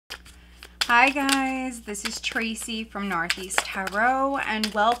Hi guys, this is Tracy from Northeast Tarot and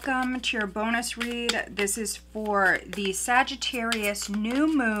welcome to your bonus read. This is for the Sagittarius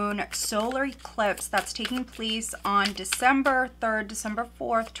new moon solar eclipse that's taking place on December 3rd, December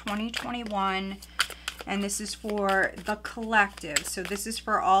 4th, 2021. And this is for the collective. So this is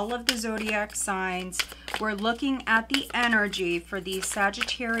for all of the zodiac signs. We're looking at the energy for the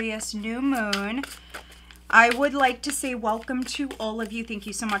Sagittarius new moon. I would like to say welcome to all of you. Thank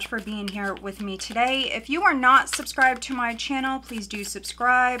you so much for being here with me today. If you are not subscribed to my channel, please do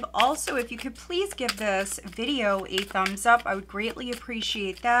subscribe. Also, if you could please give this video a thumbs up, I would greatly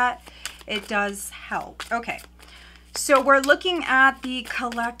appreciate that. It does help. Okay, so we're looking at the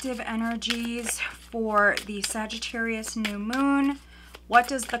collective energies for the Sagittarius new moon. What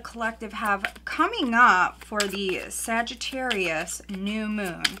does the collective have coming up for the Sagittarius new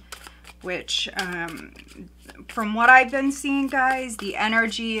moon? Which, from what I've been seeing, guys, the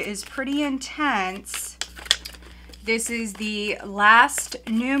energy is pretty intense. This is the last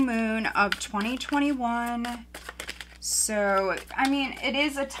new moon of 2021. So, I mean, it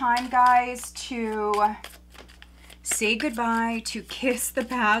is a time, guys, to say goodbye, to kiss the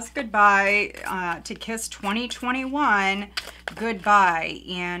past goodbye, to kiss 2021 goodbye,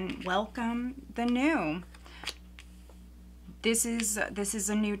 and welcome the new. This is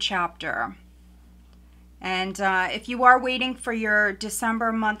a new chapter. And if you are waiting for your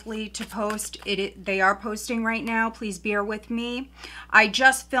December monthly to post, they are posting right now. Please bear with me. I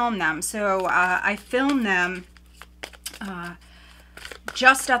just filmed them. So I filmed them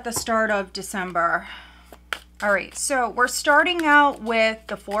just at the start of December. All right, so we're starting out with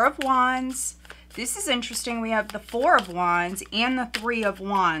the Four of Wands. This is interesting. We have the Four of Wands and the Three of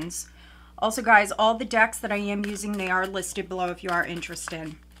Wands. Also, guys, all the decks that I am using, they are listed below if you are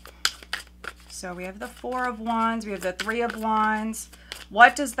interested. So we have the Four of Wands. We have the Three of Wands.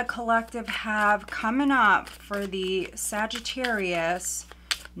 What does the collective have coming up for the Sagittarius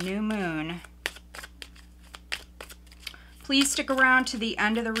new moon? Please stick around to the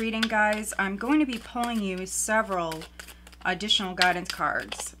end of the reading, guys. I'm going to be pulling you several additional guidance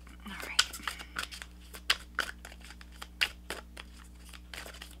cards.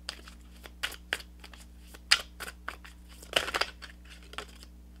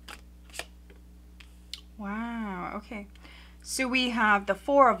 Wow, okay. So we have the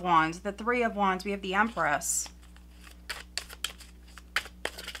Four of Wands, the Three of Wands, we have the Empress.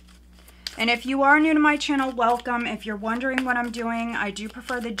 And if you are new to my channel, welcome. If you're wondering what I'm doing, I do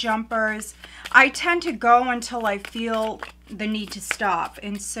prefer the jumpers. I tend to go until I feel the need to stop.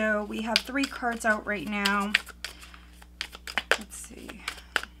 And so we have 3 cards out right now. Let's see.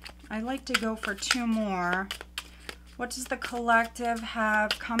 I like to go for 2 more. What does the collective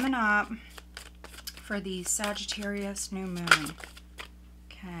have coming up for the Sagittarius new moon?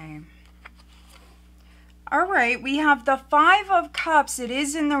 Okay. All right, we have the Five of Cups. It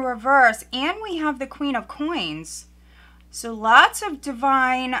is in the reverse, and we have the Queen of Coins. So lots of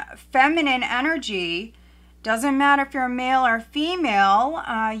divine feminine energy. Doesn't matter if you're male or female.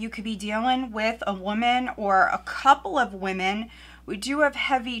 You could be dealing with a woman or a couple of women. We do have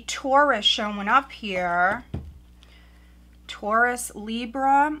heavy Taurus showing up here. Taurus,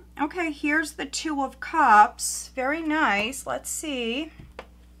 Libra. Okay, here's the Two of Cups. Very nice. Let's see.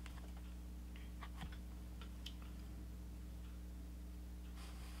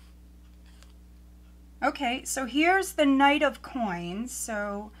 Okay, so here's the Knight of Coins.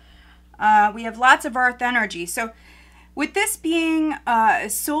 So we have lots of earth energy. So with this being a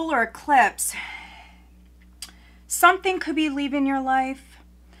solar eclipse, something could be leaving your life.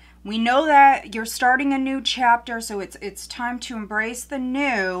 We know that you're starting a new chapter, so it's time to embrace the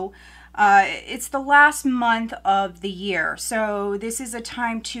new. It's the last month of the year, so this is a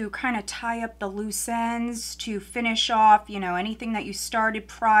time to kind of tie up the loose ends, to finish off, you know, anything that you started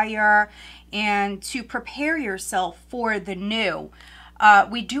prior, and to prepare yourself for the new.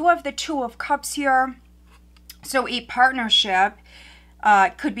 We do have the Two of Cups here, so a partnership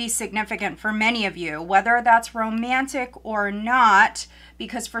could be significant for many of you, whether that's romantic or not,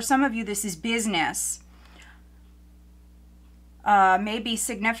 because for some of you this is business. May be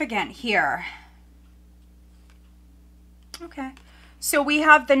significant here. Okay, so we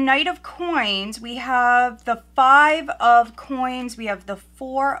have the Knight of Coins, we have the Five of Coins, we have the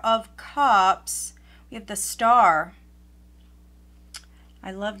Four of Cups, we have the Star. I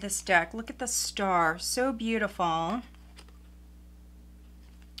love this deck. Look at the star, so beautiful.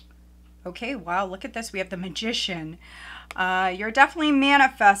 Okay, wow, look at this. We have the Magician. You're definitely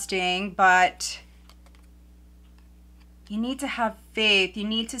manifesting, but You need to have faith. You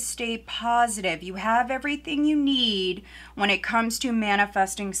need to stay positive. You have everything you need when it comes to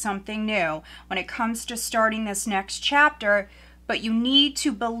manifesting something new, when it comes to starting this next chapter, but you need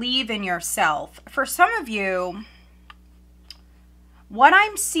to believe in yourself. For some of you, what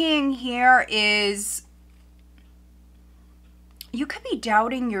I'm seeing here is you could be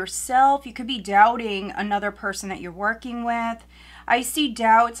doubting yourself. You could be doubting another person that you're working with. I see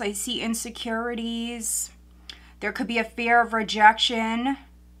doubts. I see insecurities. There could be a fear of rejection.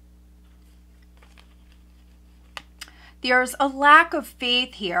 There's a lack of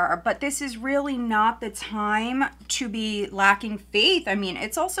faith here, but this is really not the time to be lacking faith. I mean,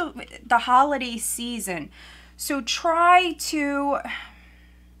 it's also the holiday season. So try to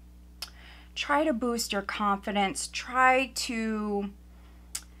boost your confidence. Try to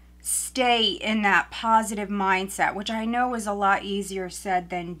stay in that positive mindset, which I know is a lot easier said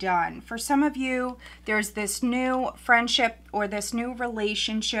than done. For some of you, there's this new friendship or this new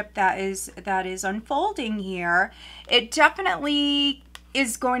relationship that is unfolding here. It definitely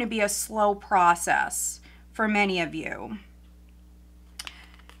is going to be a slow process for many of you.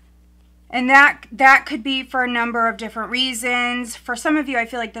 And that could be for a number of different reasons. For some of you, I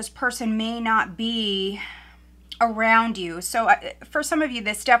feel like this person may not be around you. So for some of you,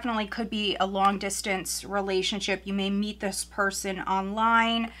 this definitely could be a long distance relationship. You may meet this person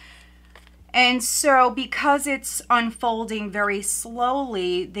online. And so because it's unfolding very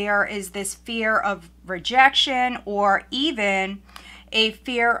slowly, there is this fear of rejection or even a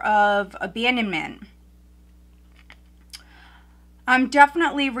fear of abandonment. I'm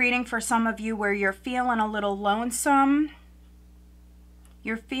definitely reading for some of you where you're feeling a little lonesome.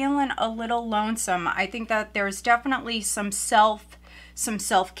 You're feeling a little lonesome. I think that there's definitely some self-care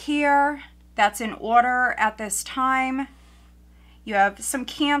that's in order at this time. You have some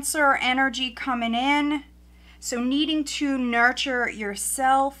Cancer energy coming in. So needing to nurture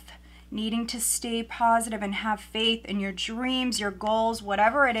yourself, needing to stay positive and have faith in your dreams, your goals,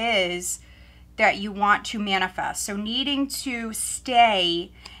 whatever it is that you want to manifest. So needing to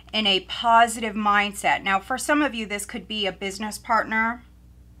stay in a positive mindset. Now, for some of you, this could be a business partner.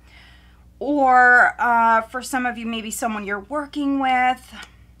 Or for some of you, maybe someone you're working with.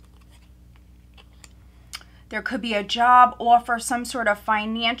 There could be a job offer, some sort of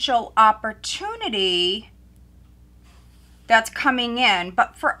financial opportunity that's coming in.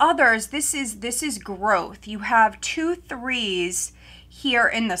 But for others, this is growth. You have 2 3s here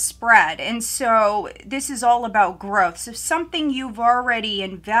in the spread. And so this is all about growth. So something you've already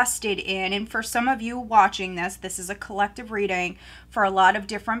invested in. And for some of you watching this, this is a collective reading for a lot of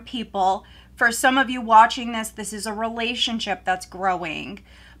different people. For some of you watching this, this is a relationship that's growing.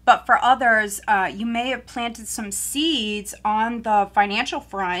 But for others, you may have planted some seeds on the financial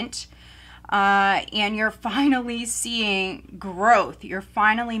front, and you're finally seeing growth. You're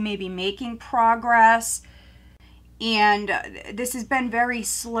finally maybe making progress. And this has been very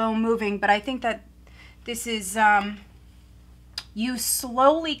slow moving, but I think that this is you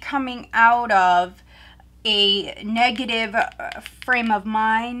slowly coming out of a negative frame of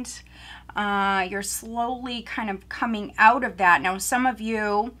mind. You're slowly kind of coming out of that. Now, some of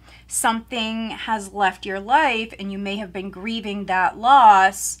you, something has left your life and you may have been grieving that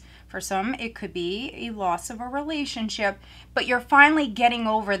loss. For some, it could be a loss of a relationship, but you're finally getting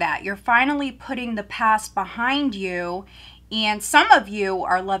over that. You're finally putting the past behind you, and some of you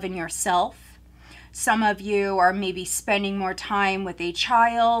are loving yourself. Some of you are maybe spending more time with a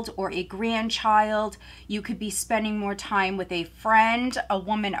child or a grandchild. You could be spending more time with a friend, a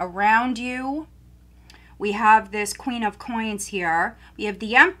woman around you. We have this Queen of Coins here. We have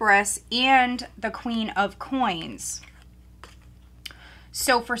the Empress and the Queen of Coins.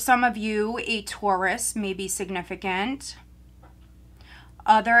 So for some of you, a Taurus may be significant.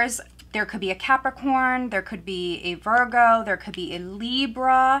 Others, there could be a Capricorn, there could be a Virgo, there could be a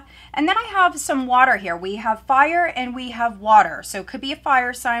Libra. And then I have some water here. We have fire and we have water. So it could be a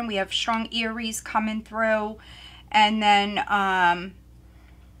fire sign. We have strong Aries coming through. And then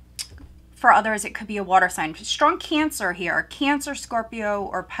for others, it could be a water sign. Strong Cancer here. Cancer, Scorpio,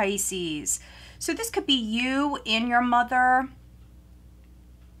 or Pisces. So this could be you and your mother.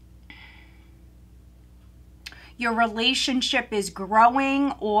 Your relationship is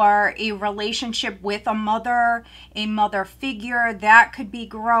growing, or a relationship with a mother figure, that could be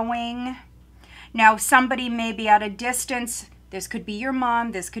growing. Now, somebody may be at a distance. This could be your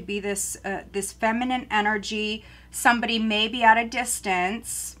mom. This could be this feminine energy. Somebody may be at a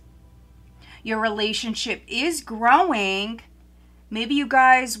distance. Your relationship is growing. Maybe you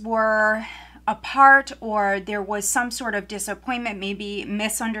guys were apart, or there was some sort of disappointment, maybe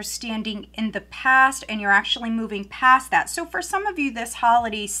misunderstanding in the past, and you're actually moving past that. So for some of you this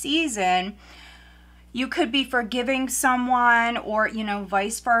holiday season, you could be forgiving someone, or, you know,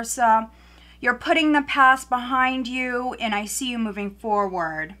 vice versa. You're putting the past behind you, and I see you moving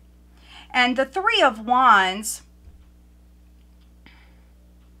forward. And the Three of Wands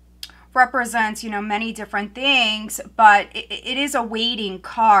represents, you know, many different things, but it is a waiting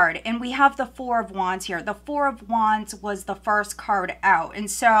card. And we have the Four of Wands here. The Four of Wands was the first card out.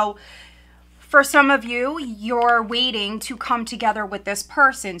 And so for some of you, you're waiting to come together with this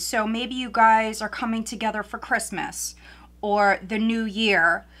person. So maybe you guys are coming together for Christmas or the New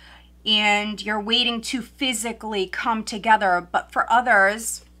Year, and you're waiting to physically come together. But for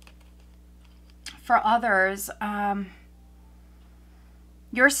others,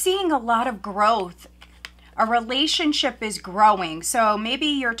 you're seeing a lot of growth. A relationship is growing. So maybe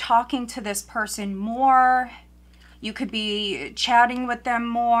you're talking to this person more. You could be chatting with them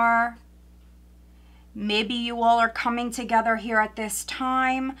more. Maybe you all are coming together here at this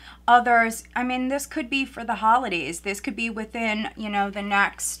time. Others, I mean, this could be for the holidays. This could be within, you know, the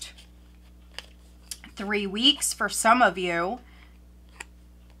next 3 weeks for some of you.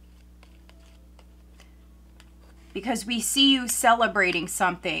 Because we see you celebrating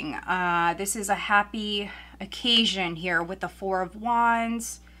something. This is a happy occasion here with the Four of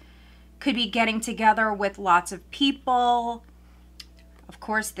Wands. Could be getting together with lots of people. Of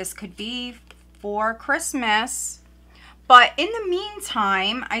course, this could be for Christmas. But in the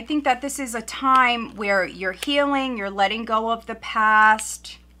meantime, I think that this is a time where you're healing, you're letting go of the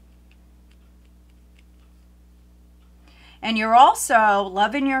past. And you're also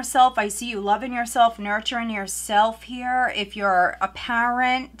loving yourself. I see you loving yourself, nurturing yourself here. If you're a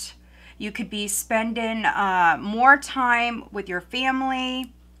parent, you could be spending more time with your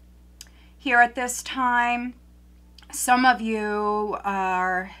family here at this time. Some of you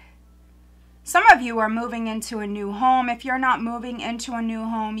are moving into a new home. If you're not moving into a new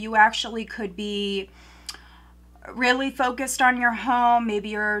home, you actually could be really focused on your home. Maybe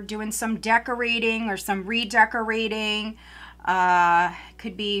you're doing some decorating or some redecorating.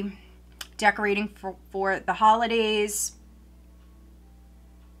 Could be decorating for the holidays,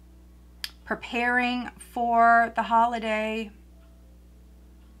 preparing for the holiday.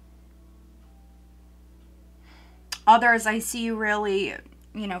 Others, I see you really,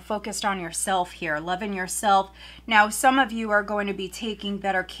 you know, focused on yourself here, loving yourself. Now, some of you are going to be taking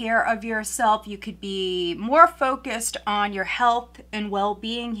better care of yourself. You could be more focused on your health and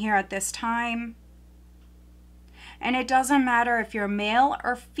well-being here at this time. And it doesn't matter if you're male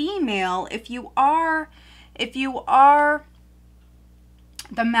or female. If you are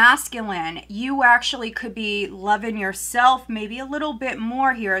the masculine, you actually could be loving yourself maybe a little bit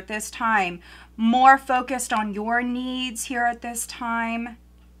more here at this time. More focused on your needs here at this time.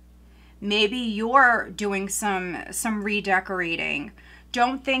 Maybe you're doing some redecorating.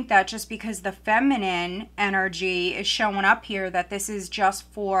 Don't think that just because the feminine energy is showing up here that this is just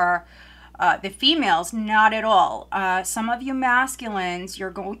for the females. Not at all. Some of you masculines, you're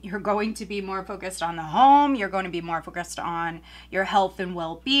going to be more focused on the home. You're going to be more focused on your health and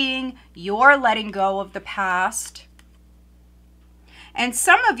well-being. You're letting go of the past. And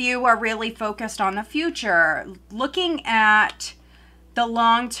some of you are really focused on the future, looking at the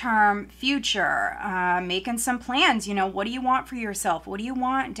long-term future, making some plans. You know, what do you want for yourself? What do you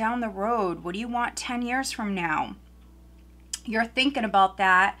want down the road? What do you want 10 years from now? You're thinking about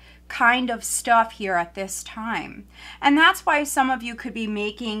that kind of stuff here at this time. And that's why some of you could be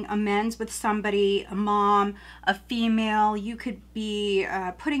making amends with somebody, a mom, a female. You could be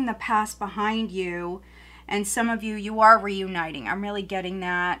putting the past behind you. And some of you, you are reuniting. I'm really getting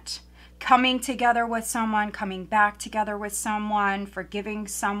that. Coming together with someone, coming back together with someone, forgiving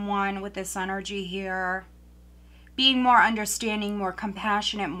someone with this energy here. Being more understanding, more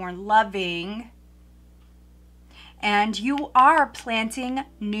compassionate, more loving. And you are planting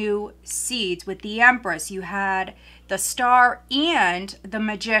new seeds. With the Empress, you had the Star and the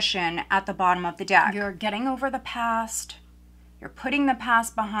Magician at the bottom of the deck. You're getting over the past. You're putting the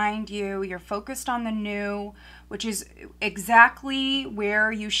past behind you. You're focused on the new, which is exactly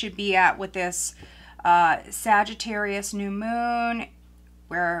where you should be at with this Sagittarius new moon.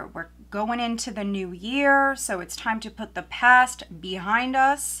 We're going into the new year, so it's time to put the past behind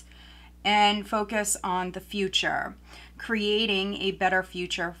us and focus on the future, creating a better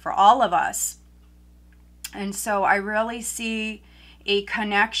future for all of us. And so I really see a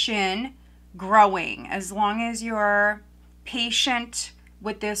connection growing as long as you're patient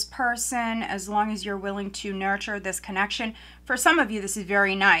with this person as long as you're willing to nurture this connection. For some of you, this is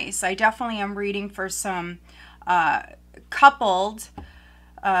very nice. I definitely am reading for some coupled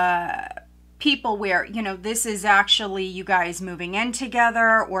people where, you know, this is actually you guys moving in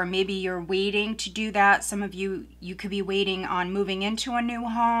together, or maybe you're waiting to do that. Some of you, you could be waiting on moving into a new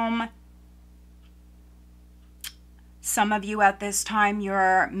home. Some of you at this time,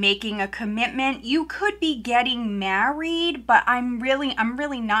 you're making a commitment. You could be getting married, but I'm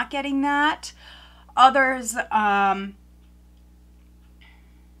really not getting that. Others, I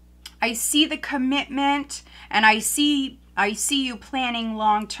see the commitment, and I see you planning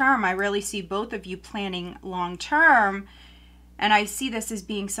long term. I really see both of you planning long term, and I see this as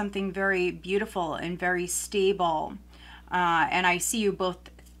being something very beautiful and very stable. And I see you both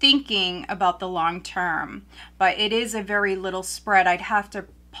thinking about the long term, but it is a very little spread. I'd have to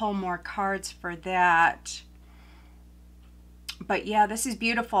pull more cards for that. But yeah, this is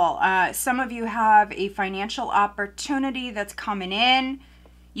beautiful. Some of you have a financial opportunity that's coming in.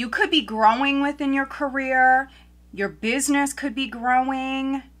 You could be growing within your career. Your business could be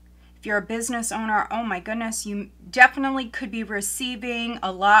growing. If you're a business owner, oh my goodness, you definitely could be receiving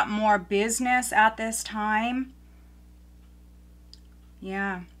a lot more business at this time.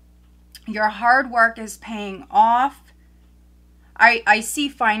 Yeah. Your hard work is paying off. I see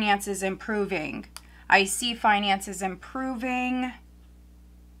finances improving. I see finances improving.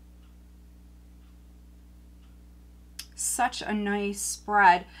 Such a nice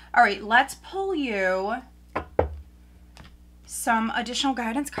spread. All right, let's pull you some additional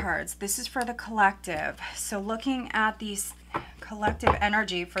guidance cards. This is for the collective. So looking at these collective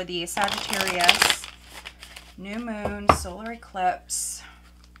energy for the Sagittarius, new moon, solar eclipse.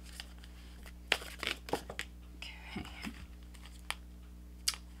 Okay.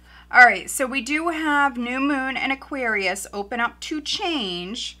 All right, so we do have new moon and Aquarius open up to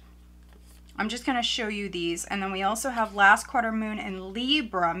change. I'm just going to show you these. And then we also have last quarter moon in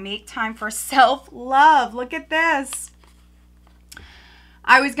Libra. Make time for self-love. Look at this.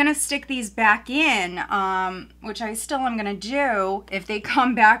 I was going to stick these back in, which I still am going to do. If they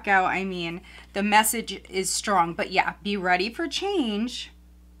come back out, I mean, the message is strong. But yeah, be ready for change.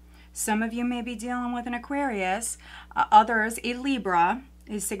 Some of you may be dealing with an Aquarius. Others, a Libra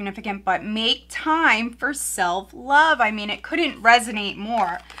is significant, but make time for self-love. I mean, it couldn't resonate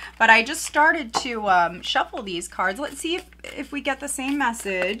more. But I just started to shuffle these cards. Let's see if we get the same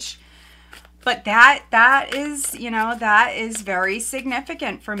message. But that is, you know, that is very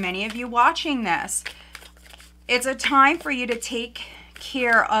significant for many of you watching this. It's a time for you to take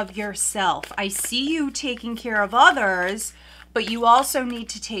care of yourself. I see you taking care of others, but you also need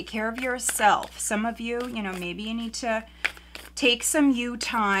to take care of yourself. Some of you, you know, maybe you need to take some you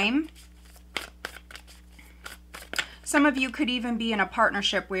time. Some of you could even be in a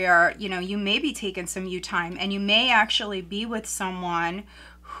partnership where, you know, you may be taking some you time, and you may actually be with someone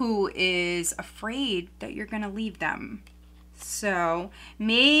who is afraid that you're going to leave them. So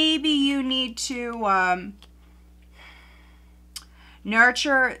maybe you need to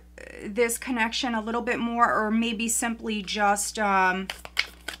nurture this connection a little bit more, or maybe simply just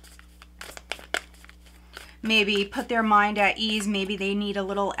maybe put their mind at ease. Maybe they need a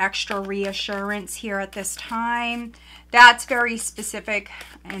little extra reassurance here at this time. That's very specific,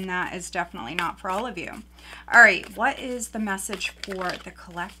 and that is definitely not for all of you. All right, what is the message for the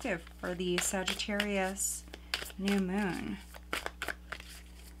collective for the Sagittarius new moon?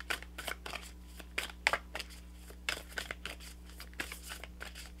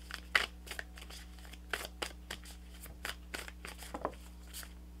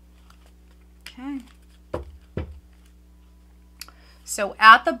 Okay. So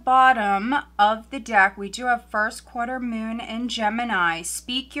at the bottom of the deck, we do have first quarter moon in Gemini.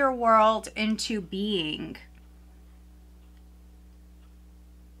 Speak your world into being.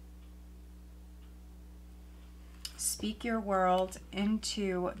 Speak your world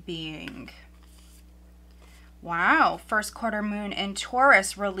into being. Wow. First quarter moon in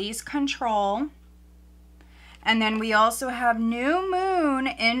Taurus. Release control. And then we also have new moon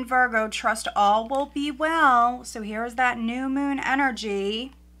in Virgo. Trust all will be well. So here's that new moon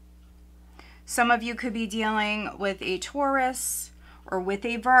energy. Some of you could be dealing with a Taurus or with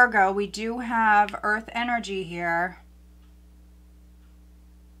a Virgo. We do have earth energy here.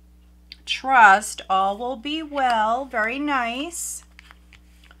 Trust all will be well. Very nice.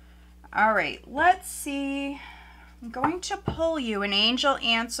 All right, let's see. I'm going to pull you an Angel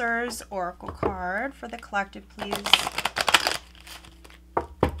Answers Oracle card for the collective, please.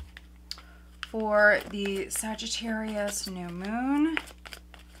 For the Sagittarius new moon.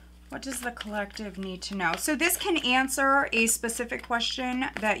 What does the collective need to know? So this can answer a specific question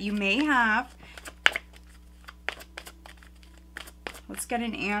that you may have. Let's get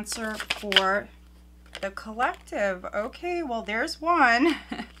an answer for the collective. Okay, well, there's one.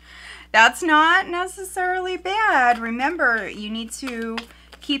 That's not necessarily bad. Remember, you need to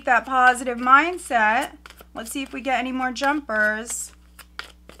keep that positive mindset. Let's see if we get any more jumpers.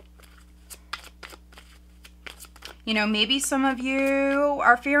 You know, maybe some of you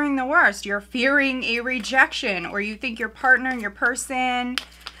are fearing the worst. You're fearing a rejection, or you think your partner, your person,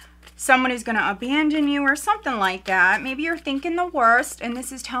 someone is going to abandon you or something like that. Maybe you're thinking the worst, and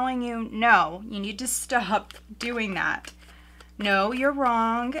this is telling you, no, you need to stop doing that. No, you're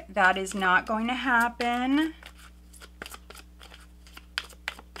wrong. That is not going to happen.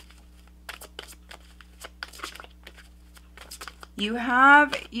 You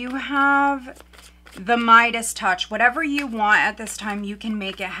have the Midas touch. Whatever you want at this time, you can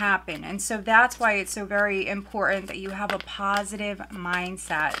make it happen. And so that's why it's so very important that you have a positive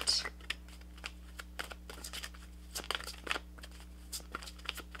mindset.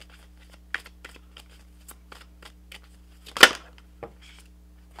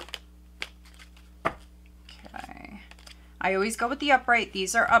 Okay. I always go with the upright.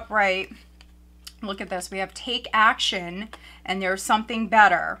 These are upright. Look at this. We have take action, and there's something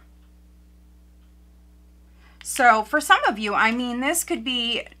better. So for some of you, I mean, this could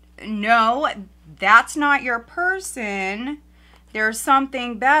be, no, that's not your person. There's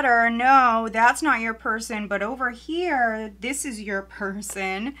something better. No, that's not your person. But over here, this is your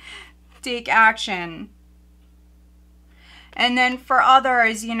person. Take action. And then for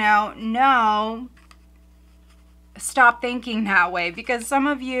others, you know, no, stop thinking that way. Because some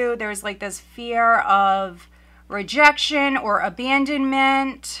of you, there's like this fear of rejection or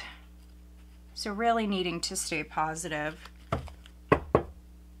abandonment. So really needing to stay positive.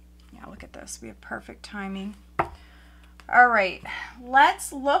 Yeah, look at this. We have perfect timing. All right,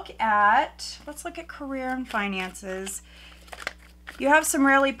 let's look at career and finances. You have some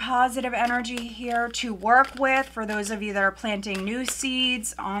really positive energy here to work with for those of you that are planting new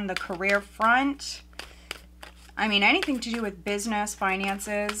seeds on the career front. I mean, anything to do with business,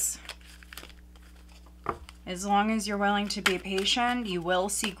 finances. As long as you're willing to be patient, you will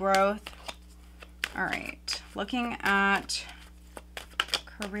see growth. All right, looking at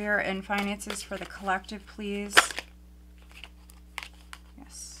career and finances for the collective, please.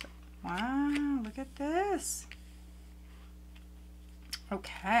 Yes. Wow, look at this.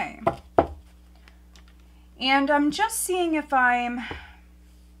 Okay. And I'm just seeing if I'm,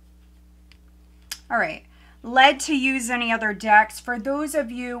 all right, led to use any other decks. For those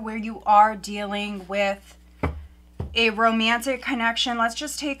of you where you are dealing with a romantic connection, let's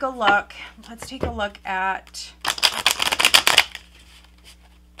just take a look. Let's take a look at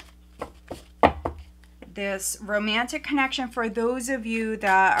this romantic connection for those of you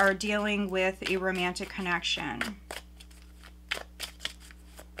that are dealing with a romantic connection.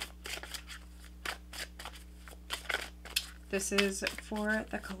 This is for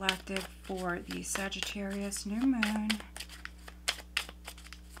the collective for the Sagittarius new moon.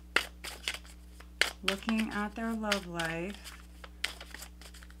 Looking at their love life.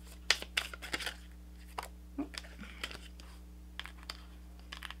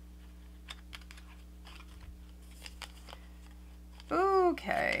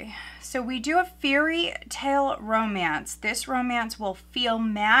 Okay, so we do a fairy tale romance. This romance will feel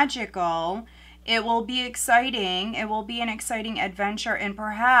magical. It will be exciting. It will be an exciting adventure and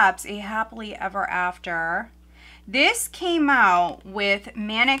perhaps a happily ever after. This came out with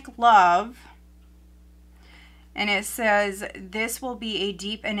Manic Love. And it says, this will be a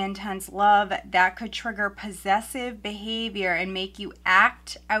deep and intense love that could trigger possessive behavior and make you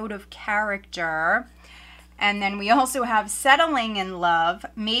act out of character. And then we also have settling in love.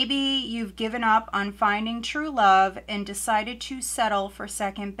 Maybe you've given up on finding true love and decided to settle for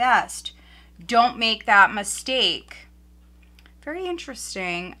second best. Don't make that mistake. Very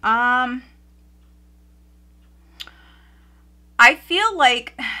interesting. I feel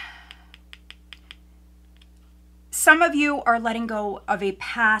like some of you are letting go of a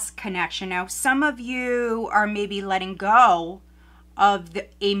past connection. Now, some of you are maybe letting go of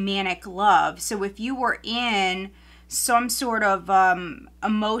a manic love. So if you were in some sort of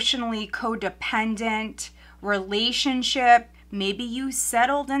emotionally codependent relationship, maybe you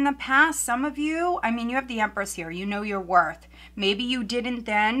settled in the past. Some of you, I mean, you have the Empress here. You know your worth. Maybe you didn't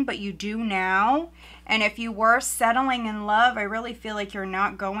then, but you do now. And if you were settling in love, I really feel like you're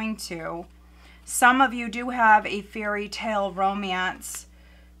not going to. Some of you do have a fairy tale romance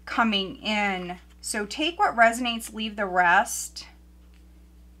coming in. So take what resonates, leave the rest.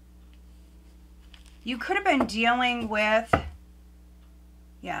 You could have been dealing with,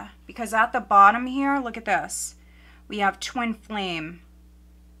 yeah, because at the bottom here, look at this. We have twin flame.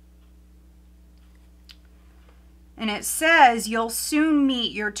 And it says you'll soon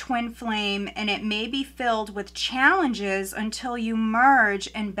meet your twin flame, and it may be filled with challenges until you merge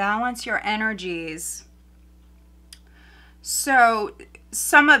and balance your energies. So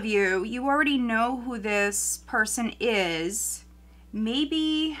some of you, you already know who this person is.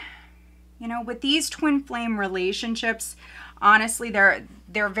 Maybe, you know, with these twin flame relationships, honestly, they're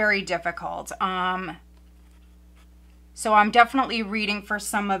very difficult. So I'm definitely reading for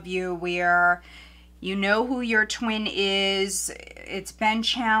some of you where you know who your twin is. It's been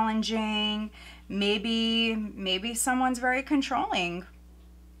challenging. Maybe someone's very controlling.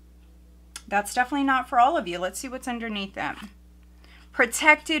 That's definitely not for all of you. Let's see what's underneath them.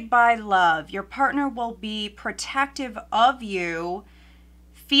 Protected by love. Your partner will be protective of you,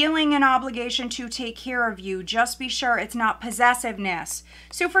 feeling an obligation to take care of you. Just be sure it's not possessiveness.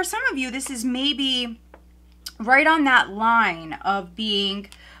 So for some of you, this is maybe right on that line of being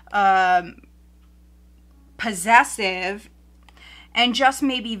possessive and just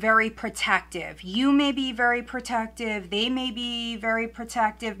maybe very protective. You may be very protective. They may be very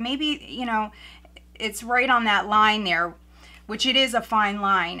protective. Maybe, you know, it's right on that line there, which it is a fine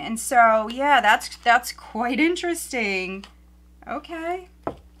line. And so, yeah, that's quite interesting. Okay.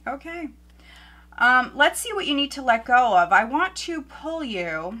 Okay. Let's see what you need to let go of. I want to pull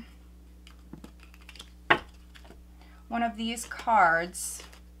you one of these cards.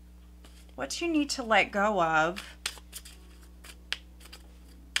 What you need to let go of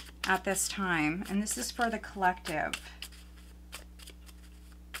at this time. And this is for the collective.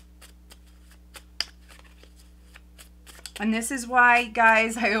 And this is why,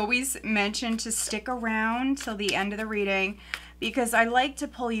 guys, I always mention to stick around till the end of the reading, because I like to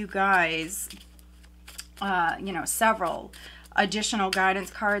pull you guys, you know, several additional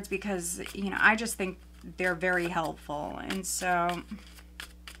guidance cards, because, you know, I just think they're very helpful. And so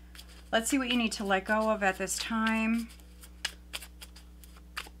let's see what you need to let go of at this time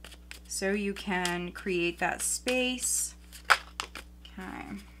so you can create that space.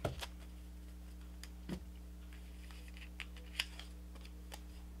 Okay.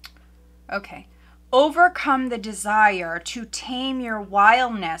 Okay. Overcome the desire to tame your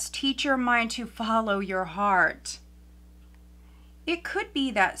wildness. Teach your mind to follow your heart. It could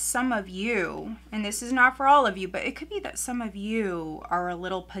be that some of you, and this is not for all of you, but it could be that some of you are a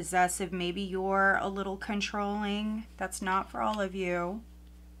little possessive. Maybe you're a little controlling. That's not for all of you.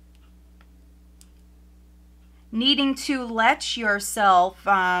 Needing to let yourself,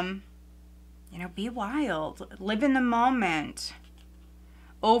 you know, be wild. Live in the moment.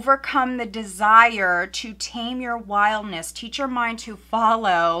 Overcome the desire to tame your wildness. Teach your mind to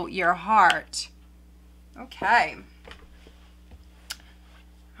follow your heart. Okay.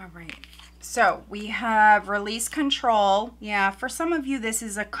 All right. So we have release control. Yeah, for some of you, this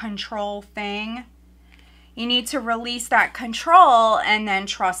is a control thing. You need to release that control and then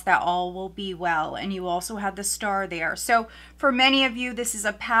trust that all will be well. And you also have the star there. So for many of you, this is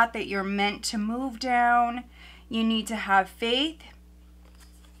a path that you're meant to move down. You need to have faith.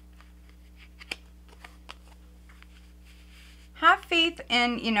 Have faith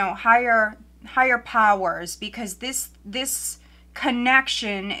in, you know, higher powers, because this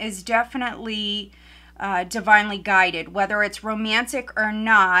connection is definitely divinely guided. Whether it's romantic or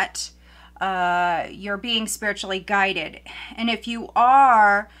not, you're being spiritually guided. And if you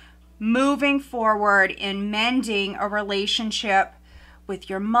are moving forward in mending a relationship with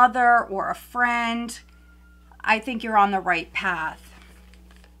your mother or a friend, I think you're on the right path.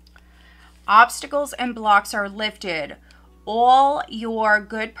 Obstacles and blocks are lifted. All your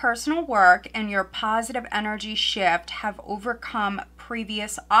good personal work and your positive energy shift have overcome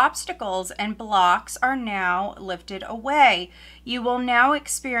previous obstacles, and blocks are now lifted away. You will now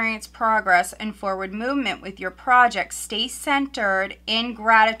experience progress and forward movement with your project. Stay centered in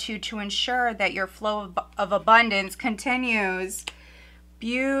gratitude to ensure that your flow of abundance continues.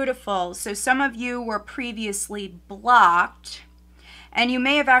 Beautiful. So some of you were previously blocked, and you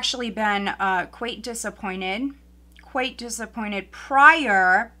may have actually been quite disappointed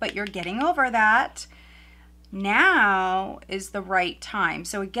prior, but you're getting over that. Now is the right time.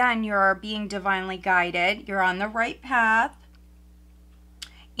 So again, you're being divinely guided. You're on the right path.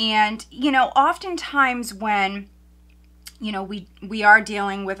 And, you know, oftentimes when, you know, we are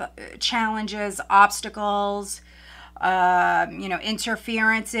dealing with challenges, obstacles, you know,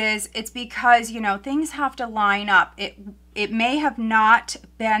 interferences, it's because, you know, things have to line up. It may have not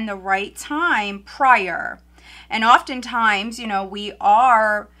been the right time prior. And oftentimes, you know, we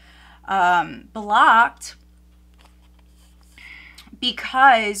are blocked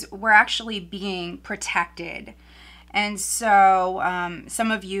because we're actually being protected. And so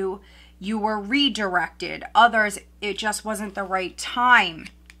some of you were redirected. Others, it just wasn't the right time.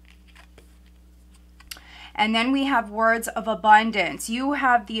 And then we have words of abundance. You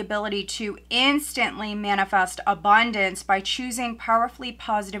have the ability to instantly manifest abundance by choosing powerfully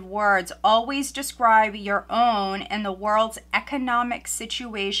positive words. Always describe your own and the world's economic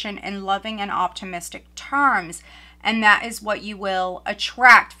situation in loving and optimistic terms. And that is what you will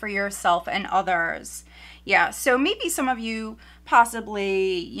attract for yourself and others. Yeah, so maybe some of you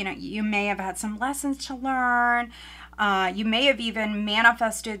possibly, you may have had some lessons to learn. You may have even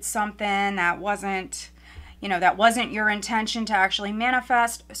manifested something that wasn't your intention to actually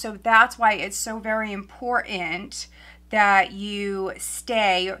manifest. So that's why it's so very important that you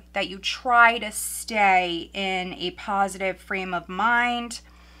try to stay in a positive frame of mind.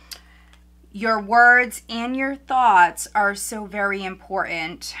 Your words and your thoughts are so very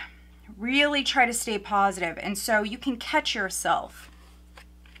important. Really try to stay positive. And so you can catch yourself.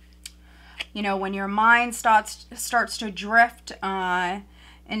 When your mind starts to drift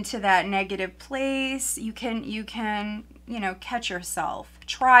into that negative place, you can catch yourself.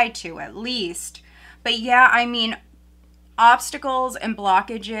 Try to, at least. But yeah, I mean, obstacles and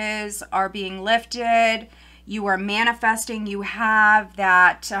blockages are being lifted. You are manifesting. You have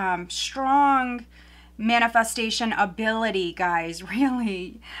that strong manifestation ability, guys,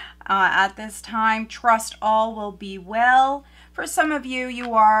 really. At this time, trust all will be well. For some of you,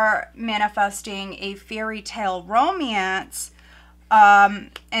 you are manifesting a fairy tale romance.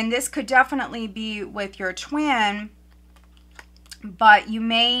 And this could definitely be with your twin, but you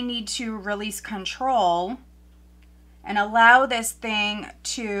may need to release control and allow this thing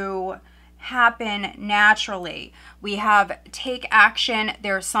to happen naturally. We have take action,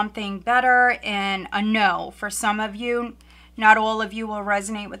 there's something better, and a no. For some of you, not all of you will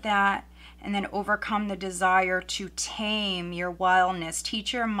resonate with that. And then overcome the desire to tame your wildness.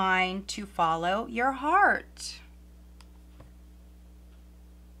 Teach your mind to follow your heart.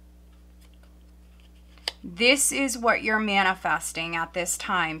 This is what you're manifesting at this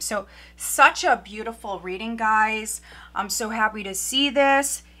time. So such a beautiful reading, guys. I'm so happy to see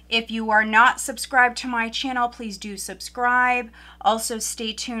this. If you are not subscribed to my channel, please do subscribe. Also,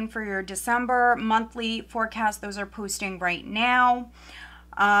 stay tuned for your December monthly forecast. Those are posting right now.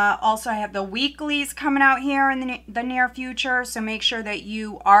 Also, I have the weeklies coming out here in the near future, so make sure that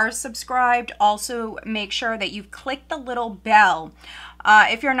you are subscribed. Also, make sure that you've clicked the little bell.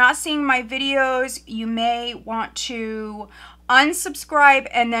 If you're not seeing my videos, you may want to unsubscribe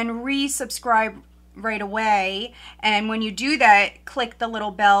and then resubscribe right away. And when you do that, click the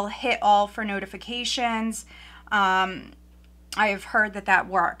little bell, hit all for notifications. I have heard that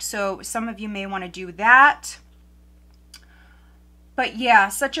works, so some of you may want to do that. But yeah,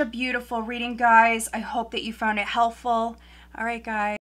 such a beautiful reading, guys. I hope that you found it helpful. All right, guys.